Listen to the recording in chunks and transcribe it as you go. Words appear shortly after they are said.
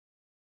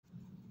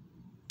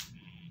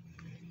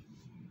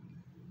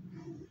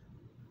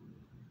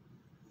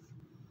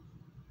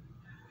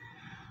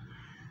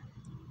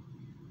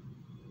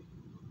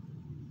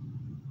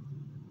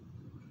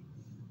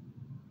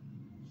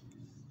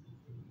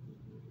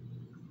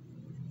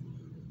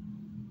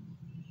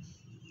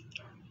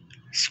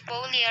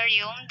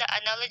Spoliarium, the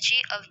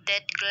analogy of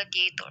dead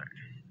gladiator.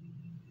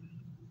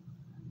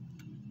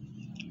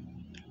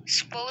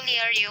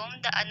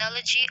 Spoliarium, the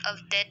analogy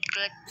of dead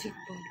gladiator.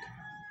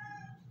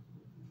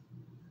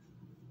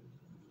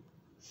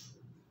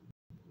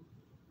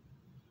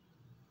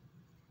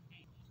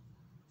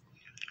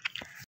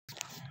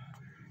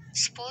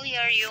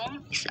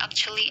 Spoliarium is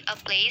actually a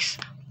place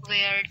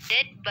where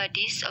dead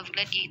bodies of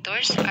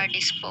gladiators are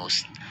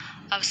disposed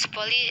of.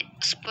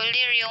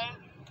 Spoliarium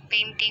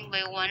painting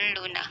by Juan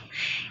Luna.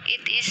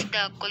 It is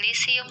the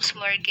Coliseum's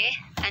morgue,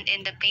 and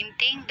in the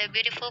painting, the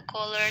beautiful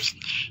colors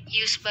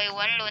used by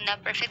Juan Luna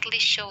perfectly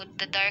showed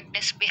the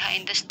darkness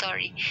behind the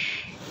story.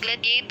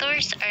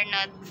 Gladiators are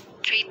not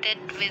treated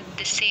with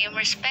the same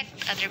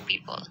respect other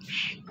people.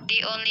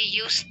 They only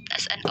used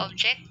as an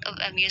object of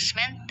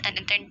amusement and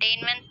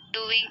entertainment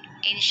during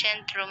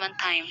ancient Roman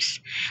times.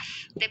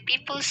 The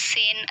people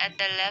seen at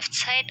the left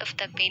side of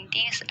the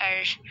paintings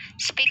are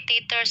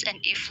spectators, and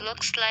if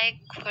looks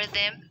like for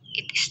them,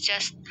 it is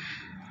just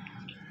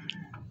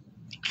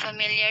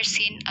familiar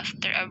scene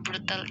after a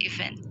brutal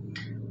event.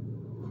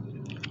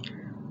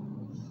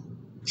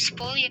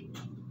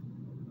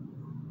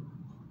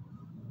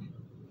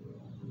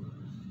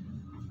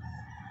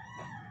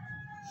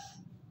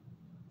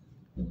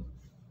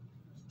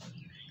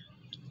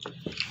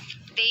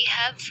 They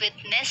have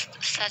witnessed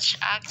such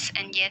acts,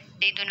 and yet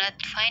they do not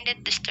find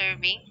it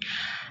disturbing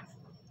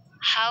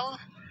how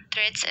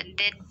treats a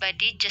dead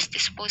body, just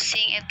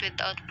disposing it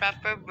without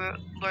proper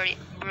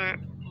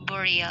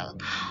burial,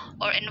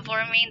 or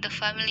informing the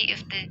family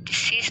of the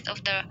deceased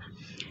of the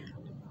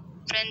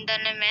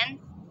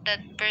predicament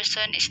that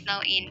person is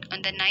now in.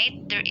 On the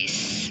night there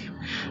is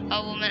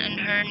a woman on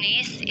her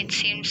knees. It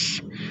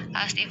seems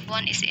as if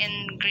one is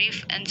in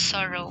grief and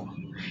sorrow.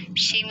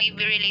 She may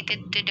be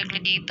related to the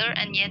gladiator,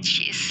 and yet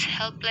she is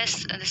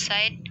helpless on the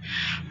side,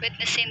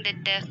 witnessing the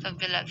death of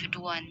beloved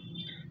one.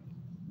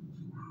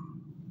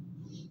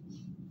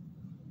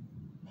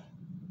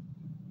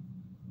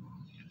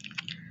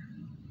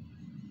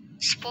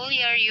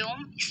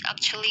 Spoliarium is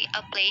actually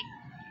a place.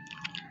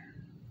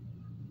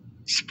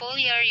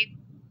 Spoliarium.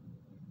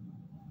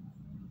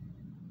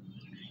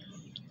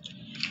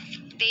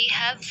 They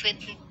have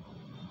witnessed.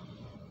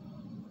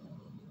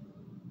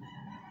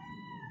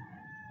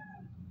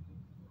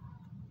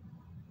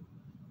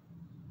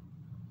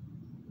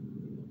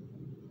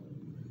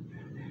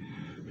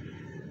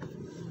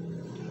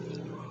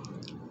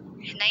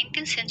 A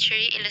 19th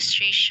century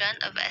illustration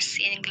of a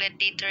scene in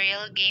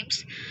gladiatorial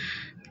games.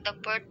 The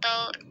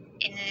portal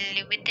in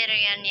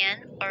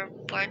Libertarianian or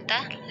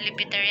Porta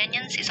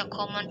Libertarians is a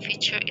common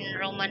feature in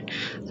Roman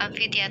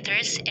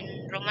amphitheaters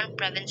in Roman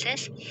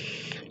provinces.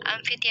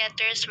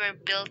 Amphitheaters were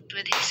built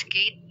with his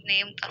gate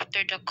named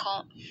after the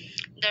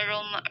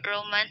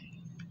Roman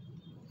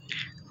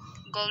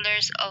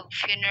golders of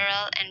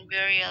funeral and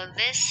burial.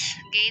 These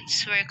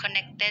gates were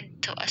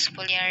connected to a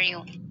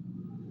spoliarium.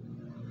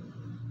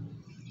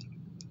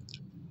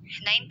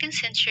 19th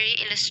century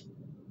illustration.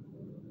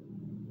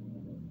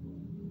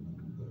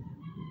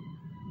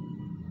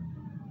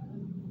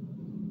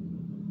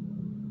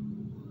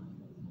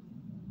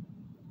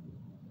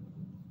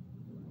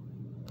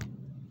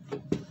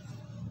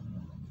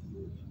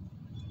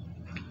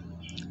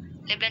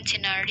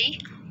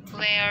 Lebentinari,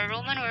 where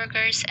Roman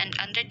workers and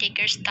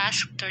undertakers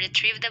tasked to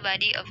retrieve the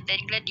body of dead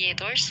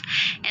gladiators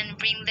and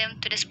bring them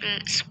to the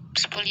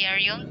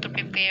spoliarium to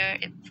prepare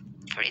it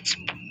for its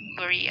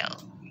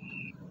burial.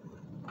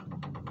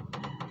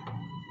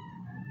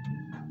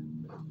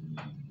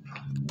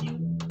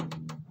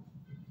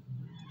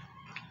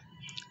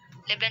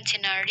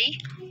 Lebentinari,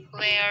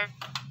 where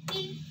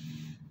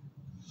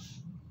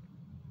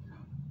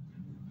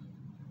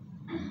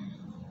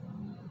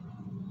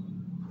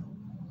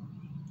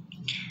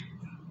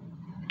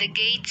the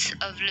gates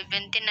of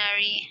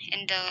Lebentinari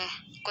in the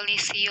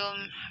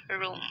Coliseum,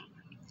 Rome.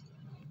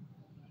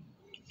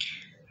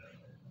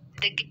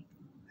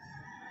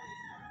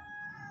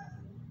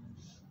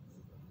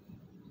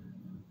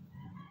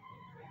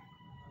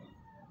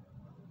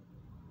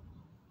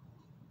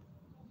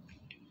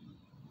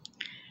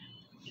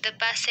 The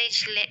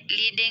passage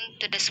leading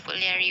to the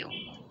spoliarium.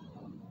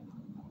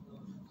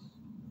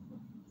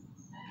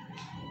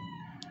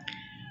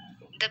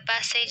 The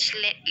passage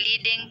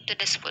leading to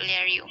the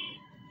spoliarium.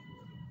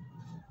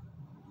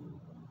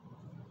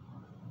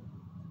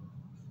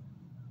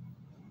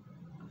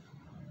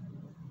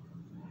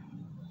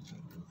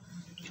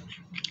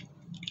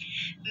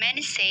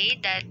 Many say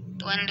that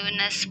Juan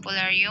Luna's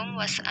spoliarium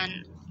was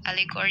an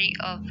allegory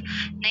of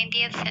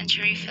 19th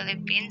century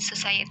Philippine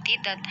society,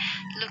 that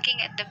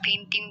looking at the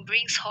painting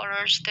brings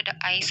horrors to the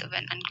eyes of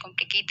an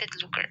uncomplicated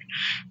looker.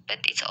 But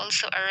it's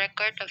also a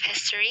record of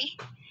history.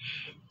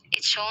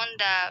 It's shown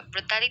the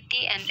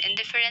brutality and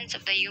indifference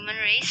of the human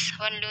race.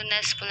 Juan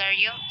Luna's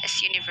spoliarium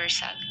is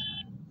universal.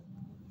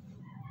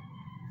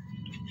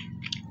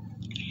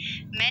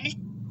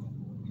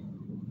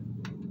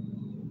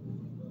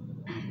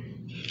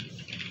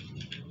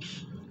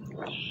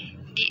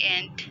 The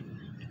end.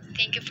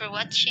 Thank you for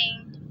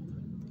watching.